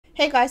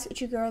Hey guys, it's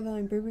your girl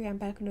Lily Boomin. I'm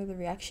back with another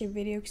reaction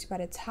video because by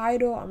the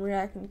title, I'm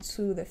reacting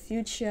to the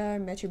Future,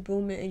 Metro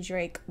Boomin, and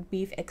Drake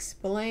beef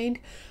explained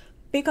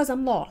because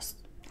I'm lost.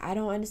 I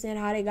don't understand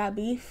how they got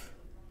beef.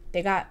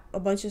 They got a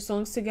bunch of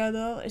songs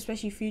together,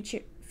 especially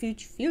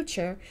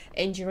Future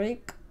and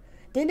Drake.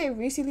 Didn't they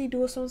recently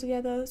do a song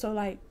together? So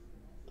like,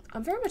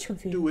 I'm very much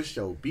confused. Do it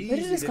show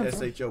Beezy, the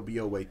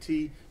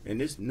SHOBOAT,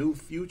 and this new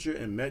Future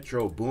and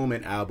Metro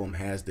Boomin album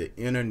has the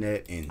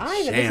internet in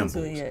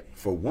shambles.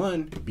 For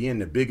one, being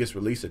the biggest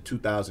release of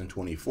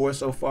 2024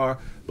 so far,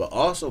 but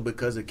also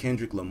because of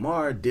Kendrick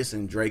Lamar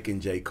dissing Drake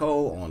and J.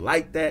 Cole on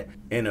Like That,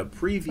 and a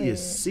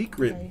previous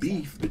secret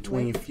beef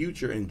between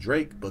Future and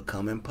Drake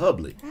becoming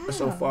public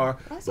so far,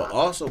 but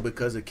also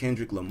because of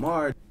Kendrick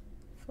Lamar.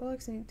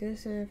 Flexing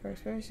this in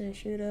first person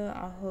shooter.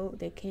 I hope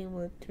they came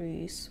with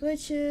 3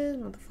 switches.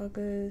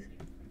 Motherfuckers.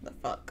 The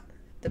fuck?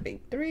 The big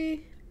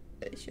 3?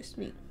 It's just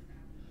me.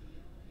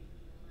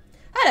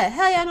 How the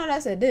hell y'all know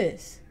that said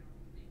this?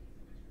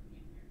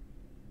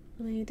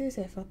 I mean, you did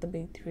say fuck the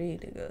big 3,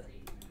 nigga.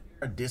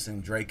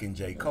 Dissing Drake and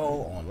J.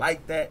 Cole on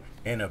Like That,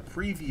 and a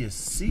previous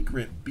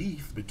secret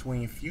beef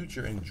between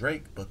Future and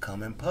Drake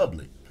becoming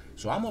public.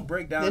 So I'm gonna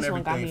break down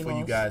everything for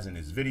you guys in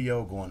this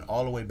video, going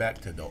all the way back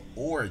to the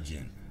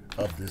origin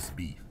of this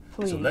beef.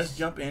 So let's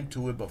jump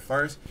into it, but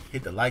first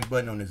hit the like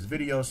button on this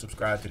video,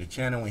 subscribe to the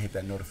channel, and hit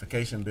that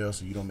notification bell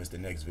so you don't miss the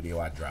next video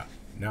I drop.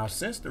 Now,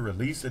 since the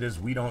release of this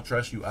We Don't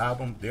Trust You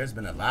album, there's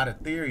been a lot of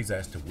theories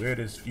as to where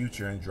this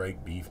Future and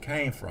Drake beef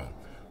came from,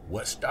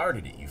 what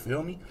started it, you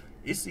feel me?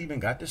 It's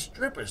even got the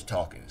strippers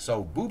talking.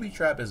 So Booby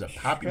Trap is a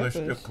popular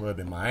strip club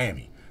in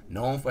Miami,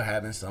 known for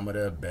having some of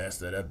the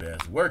best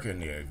working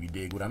there, if you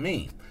dig what I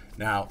mean.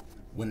 Now,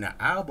 when the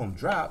album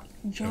dropped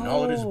and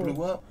all of this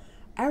blew up,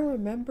 I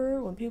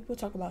remember when people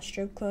talk about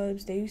strip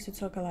clubs, they used to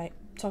talk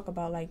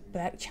about like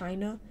Black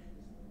China.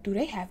 Do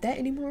they have that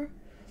anymore?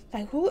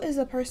 Like, who is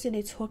the person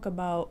they talk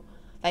about?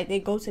 Like,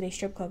 they go to their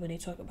strip club and they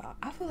talk about.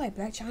 I feel like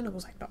Black China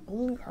was like the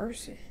only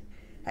person.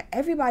 Like,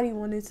 everybody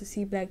wanted to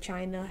see Black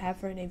China,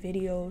 have her in their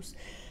videos.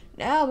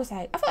 Now it's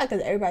like, I feel like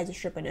because everybody's a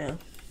stripper now.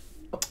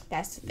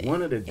 That's the thing.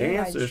 One of the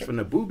dancers from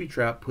the Booby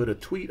Trap put a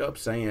tweet up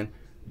saying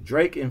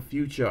Drake and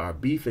Future are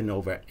beefing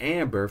over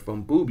Amber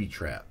from Booby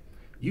Trap.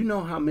 You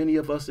know how many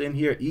of us in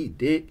here eat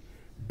dick?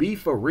 Be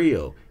for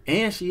real.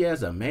 And she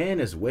has a man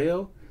as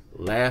well.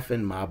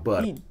 Laughing my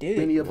butt.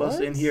 Many of us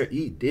in here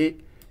eat dick.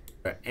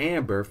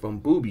 Amber from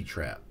Booby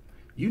Trap.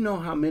 You know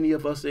how many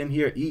of us in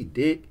here eat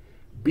dick?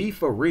 Be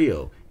for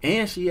real.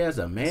 And she has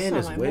a man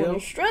as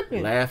well.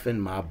 Laughing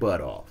my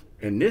butt off.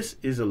 And this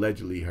is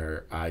allegedly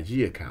her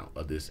IG account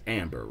of this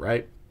Amber,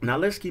 right? Now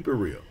let's keep it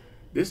real.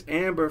 This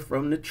Amber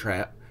from the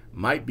Trap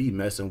might be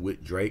messing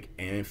with Drake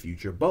and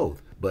Future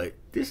both. But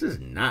this is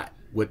not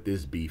what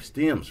this beef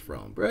stems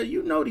from, bro.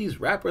 You know these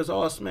rappers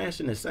all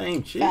smashing the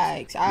same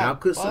chicks. Now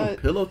could some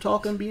pillow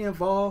talking be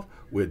involved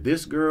where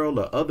this girl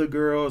or other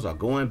girls are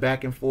going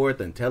back and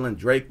forth and telling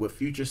Drake what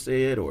Future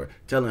said or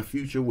telling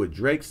Future what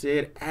Drake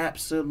said?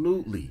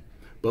 Absolutely.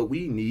 But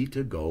we need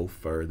to go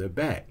further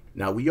back.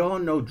 Now we all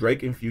know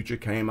Drake and Future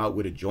came out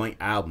with a joint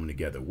album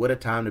together, What a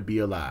Time to Be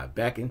Alive,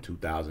 back in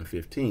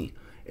 2015.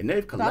 And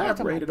they've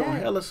collaborated on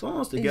hella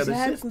songs together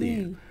since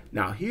then.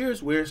 Now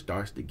here's where it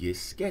starts to get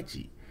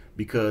sketchy.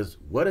 Because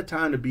What a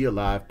Time to Be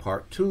Alive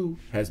Part 2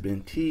 has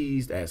been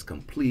teased as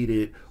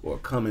completed or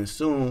coming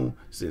soon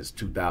since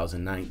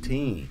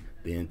 2019,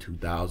 then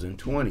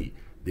 2020,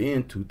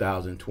 then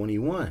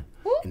 2021.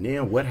 And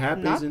then what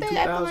happens in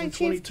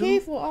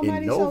 2022?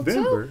 In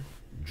November,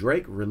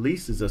 Drake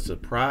releases a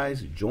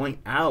surprise joint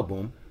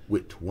album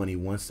with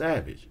 21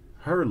 Savage,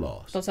 Her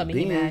Loss.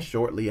 Then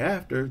shortly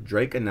after,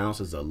 Drake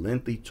announces a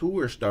lengthy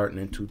tour starting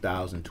in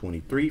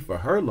 2023 for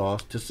Her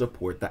Loss to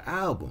support the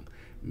album.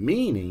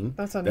 Meaning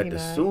that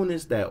as soon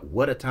as that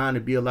What a Time to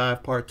Be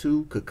Alive Part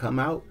 2 could come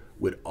out,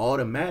 would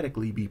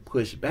automatically be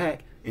pushed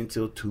back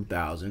until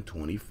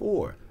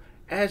 2024.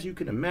 As you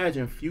can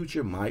imagine,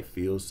 Future might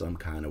feel some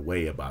kind of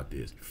way about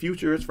this.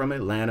 Future is from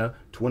Atlanta,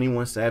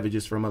 21 Savage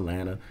is from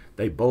Atlanta.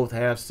 They both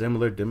have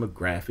similar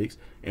demographics,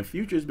 and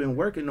Future's been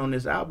working on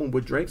this album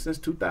with Drake since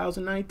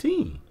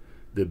 2019.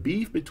 The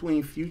beef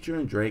between Future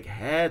and Drake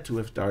had to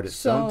have started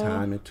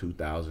sometime in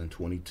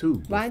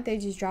 2022. Why didn't they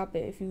just drop it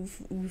if you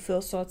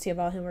feel salty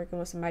about him working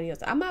with somebody else?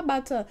 I'm not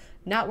about to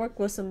not work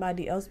with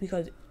somebody else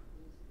because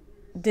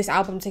this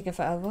album taking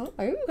forever.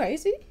 Are you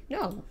crazy?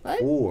 No.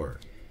 What? Or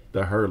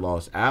the Her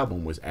Loss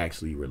album was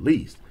actually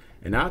released.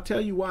 And I'll tell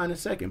you why in a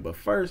second. But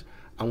first,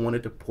 I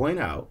wanted to point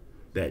out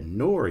that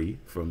Nori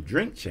from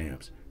Drink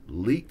Champs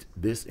leaked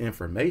this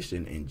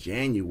information in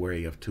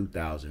January of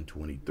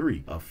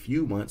 2023, a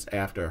few months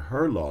after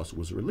Her Loss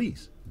was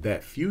released,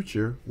 that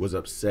Future was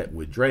upset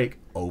with Drake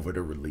over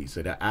the release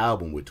of the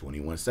album with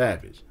 21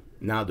 Savage.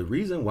 Now, the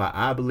reason why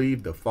I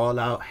believe the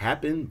fallout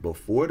happened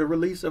before the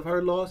release of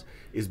Her Loss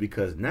is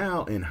because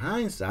now, in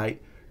hindsight,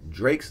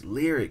 Drake's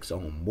lyrics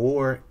on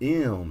More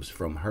M's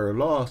from Her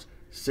Loss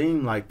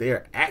seem like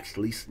they're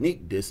actually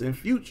sneak dissing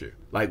Future.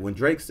 Like when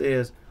Drake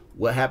says,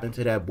 "What happened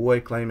to that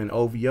boy claiming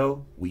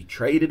OVO? We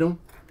traded him."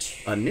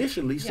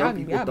 Initially, some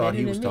people y'all thought better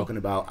he was than me. talking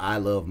about I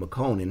Love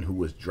McConan, who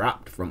was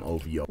dropped from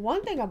OVO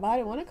One thing about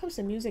it, when it comes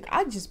to music,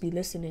 I just be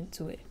listening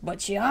to it.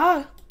 But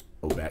yeah,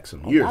 back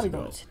some years y'all be ago.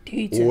 going to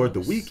details. Or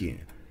The Weeknd,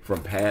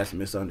 from past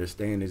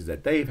misunderstandings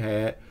that they've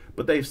had,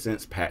 but they've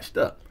since patched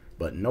up.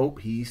 But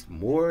nope, he's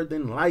more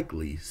than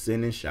likely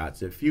sending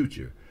shots at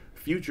Future.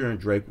 Future and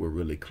Drake were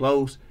really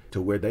close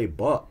to where they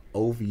bought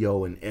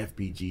OVO and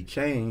FBG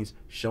chains,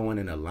 showing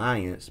an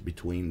alliance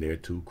between their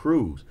two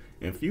crews.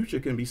 And Future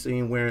can be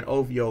seen wearing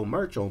OVO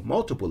merch on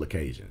multiple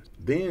occasions.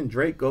 Then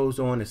Drake goes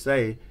on to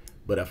say,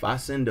 but if I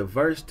send a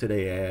verse to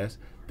their ass,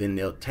 then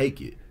they'll take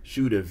it,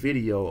 shoot a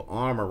video,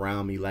 arm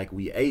around me like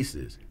we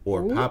aces,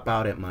 or pop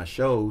out at my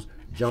shows,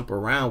 jump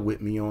around with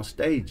me on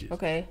stages.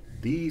 Okay.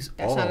 These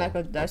That all sound like a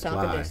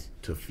apply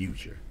to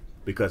Future.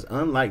 Because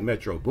unlike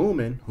Metro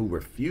Boomin, who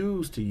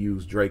refused to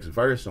use Drake's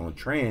verse on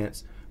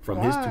Trance from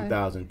his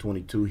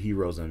 2022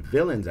 Heroes and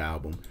Villains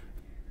album,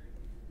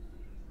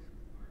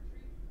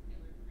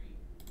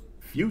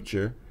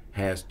 Future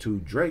has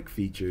 2 Drake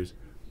features,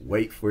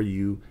 Wait For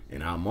You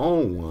and I'm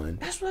On One,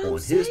 on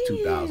his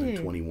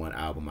 2021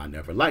 album I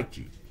Never Liked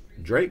You.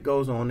 Drake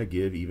goes on to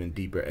give even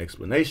deeper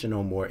explanation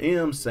on More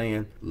M's,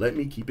 saying, let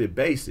me keep it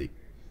basic.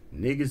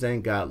 Niggas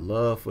ain't got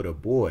love for the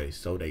boys,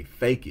 so they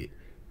fake it.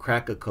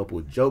 Crack a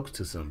couple jokes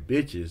to some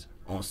bitches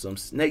on some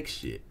snake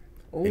shit.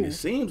 Ooh. And it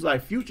seems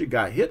like Future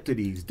got hip to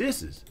these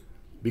disses,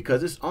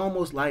 because it's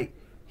almost like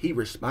he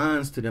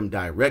responds to them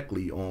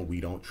directly on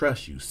We Don't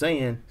Trust You,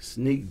 saying,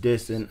 sneak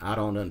dissing, I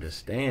don't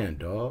understand,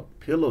 dog.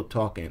 Pillow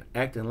talking,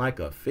 acting like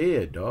a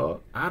fed,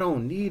 dog. I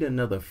don't need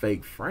another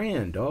fake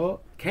friend, dog.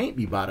 Can't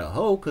be by the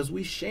hoe, cause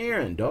we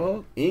sharing,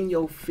 dog. In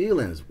your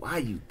feelings, why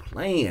you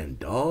playing,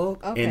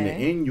 dog? Okay. And the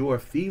In Your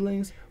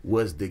Feelings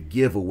was the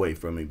giveaway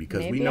from me,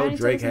 because Maybe we I know need to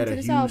Drake listen had to a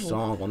this huge album.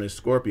 song on his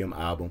Scorpion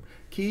album,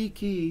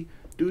 Kiki,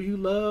 Do You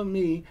Love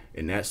Me?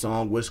 And that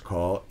song was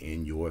called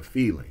In Your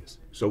Feelings.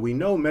 So we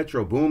know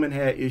Metro Boomin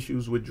had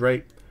issues with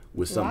Drake,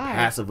 with some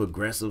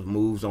passive-aggressive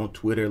moves on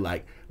Twitter,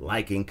 like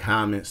liking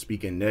comments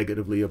speaking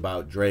negatively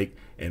about Drake,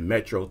 and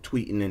Metro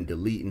tweeting and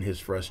deleting his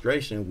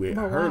frustration with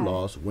her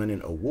loss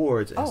winning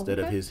awards instead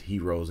of his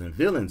Heroes and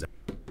Villains.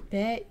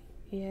 Bet,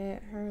 yeah,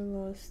 her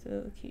loss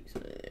still keeps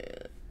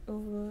winning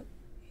over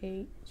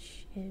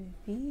H and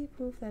V,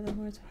 proof that the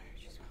words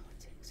are just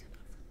politics.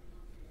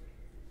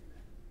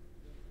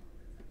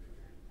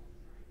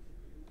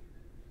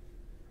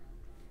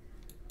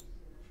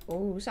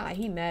 Oh, sound like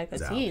he mad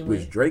because he ain't which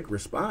win. Drake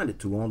responded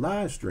to on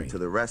live stream. To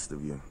the rest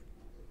of you,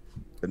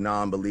 the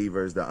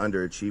non-believers, the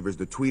underachievers,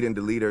 the tweet and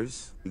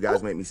deleters, you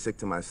guys make me sick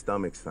to my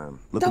stomach, fam.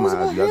 Look in my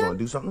eyes. You guys want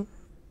to do something?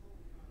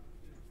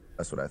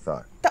 That's what I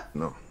thought.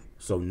 No.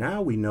 So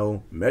now we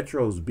know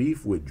Metro's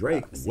beef with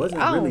Drake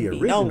wasn't really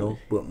original,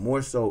 but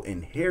more so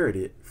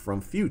inherited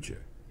from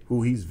Future,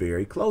 who he's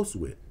very close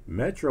with.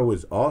 Metro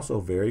is also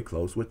very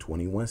close with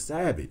 21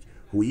 Savage,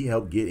 who he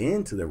helped get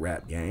into the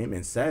rap game,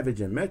 and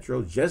Savage and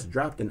Metro just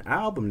dropped an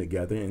album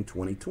together in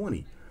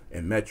 2020,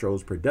 and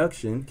Metro's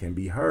production can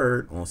be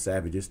heard on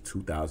Savage's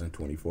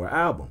 2024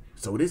 album.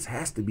 So this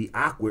has to be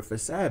awkward for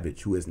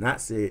Savage, who has not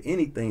said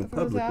anything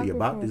publicly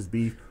about this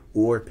beef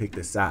or picked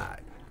a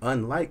side.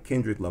 Unlike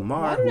Kendrick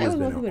Lamar, who has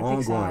been an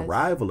ongoing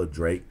rival of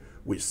Drake,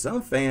 which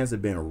some fans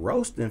have been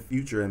roasting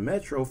Future and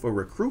Metro for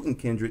recruiting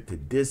Kendrick to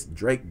diss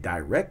Drake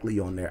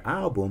directly on their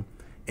album,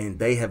 and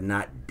they have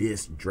not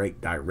dissed Drake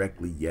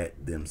directly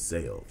yet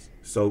themselves.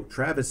 So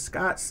Travis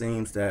Scott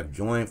seems to have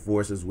joined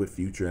forces with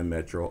Future and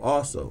Metro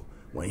also,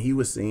 when he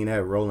was seen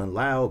at Rolling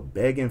Loud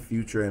begging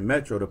Future and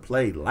Metro to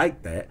play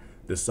Like That,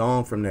 the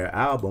song from their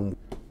album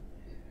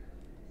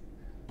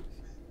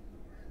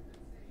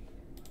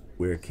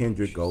where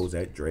Kendrick goes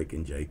at Drake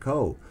and J.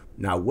 Cole.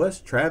 Now, what's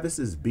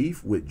Travis's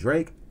beef with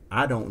Drake?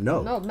 I don't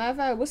know. No, matter of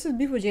fact, what's his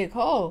beef with J.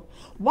 Cole?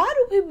 Why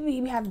do people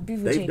even have beef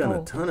with J. Cole? They've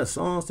done a ton of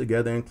songs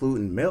together,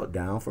 including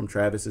Meltdown from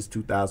Travis's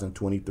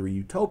 2023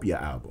 Utopia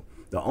album.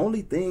 The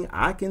only thing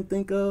I can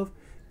think of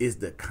is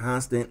the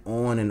constant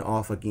on and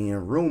off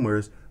again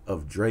rumors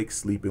of Drake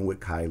sleeping with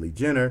Kylie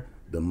Jenner,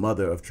 the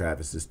mother of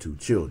Travis's 2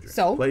 children.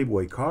 So?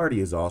 Playboi Carti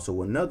is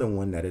also another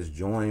one that has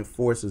joined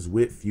forces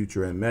with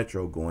Future and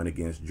Metro going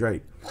against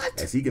Drake.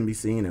 What? As he can be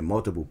seen in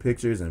multiple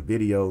pictures and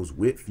videos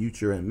with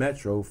Future and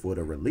Metro for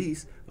the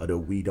release of the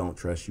We Don't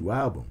Trust You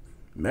album.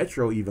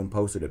 Metro even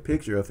posted a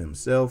picture of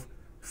himself,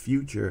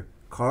 Future,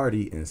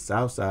 Carti, and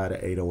Southside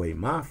of 808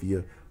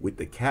 Mafia with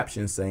the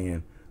caption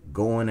saying,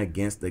 "Going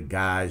against the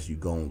guys you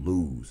gonna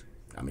lose."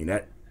 I mean,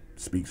 that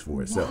speaks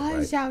for itself,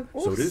 right?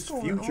 So this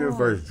Future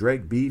versus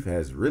Drake beef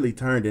has really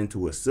turned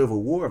into a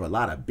civil war of a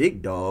lot of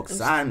big dogs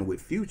siding with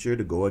Future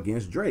to go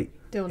against Drake.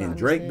 And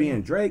Drake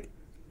being Drake,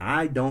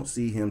 I don't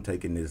see him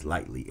taking this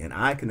lightly, and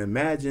I can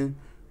imagine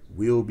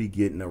we'll be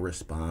getting a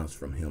response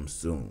from him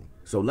soon.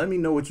 So let me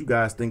know what you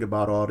guys think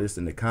about all this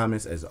in the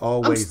comments. As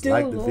always,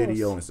 like the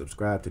video and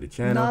subscribe to the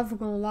channel. Not even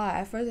gonna lie,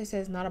 at first it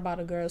says not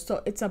about a girl,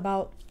 so it's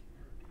about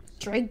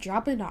Drake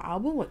dropping the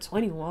album with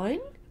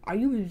 21. Are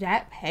you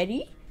that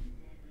petty?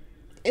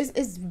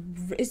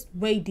 It's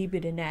way deeper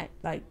than that.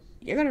 Like,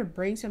 you're gonna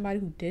bring somebody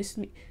who dissed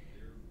me.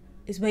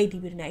 It's way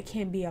deeper than that. It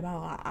can't be about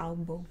our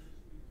album.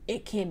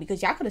 It can,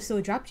 because y'all could have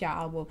still dropped y'all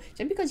album.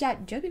 Just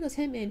because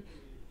him and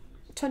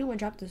 21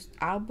 dropped this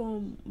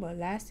album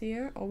last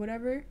year or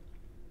whatever,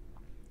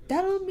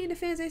 that don't mean the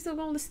fans ain't still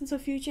gonna listen to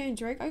Future and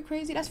Drake. Are you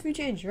crazy? That's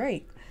Future and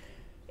Drake.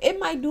 It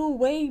might do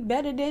way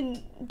better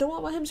than the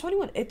one with him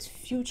 21. It's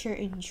Future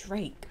and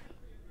Drake.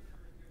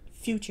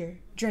 Future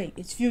Drake.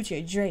 It's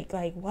Future Drake.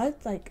 Like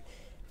what? Like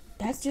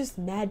that's just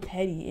mad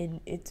petty,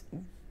 and it's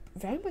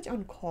very much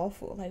uncalled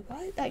for. Like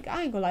what? Like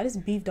I ain't gonna lie, this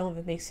beef don't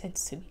even make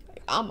sense to me.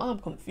 Like I'm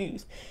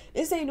confused.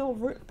 This ain't no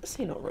real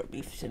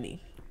beef to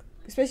me,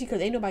 especially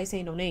because ain't nobody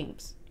saying no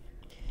names.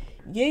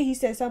 Yeah, he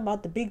said something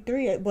about the big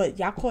three, but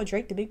y'all call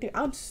Drake the big three.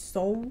 I'm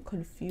so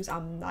confused.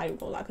 I'm not even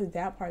gonna lie, because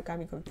that part got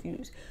me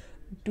confused.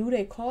 Do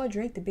they call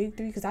Drake the big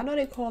three? Because I know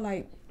they call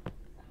like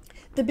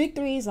the big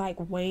three is like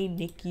Wayne,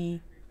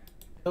 Nicki,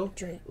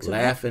 Drake. So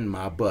laughing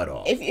my butt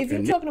off. If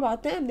you're talking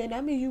about them, then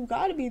that means you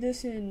gotta be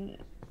listening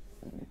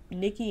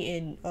Nicki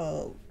and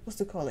what's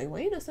it called, like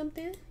Wayne or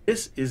something.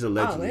 This is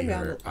allegedly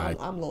her.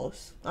 I'm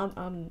lost.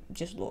 I'm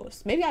just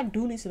lost. Maybe I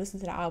do need to listen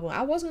to the album.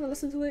 I was gonna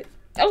listen to it.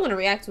 I was gonna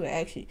react to it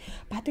actually,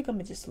 but I think I'm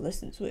gonna just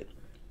listen to it.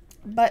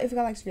 But if you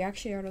guys like this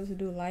reaction, share those who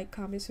do like,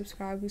 comment,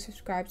 subscribe,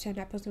 turn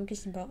that post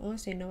notification bell on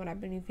so you know when I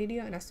bring a new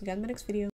video, and I'll see you guys in my next video.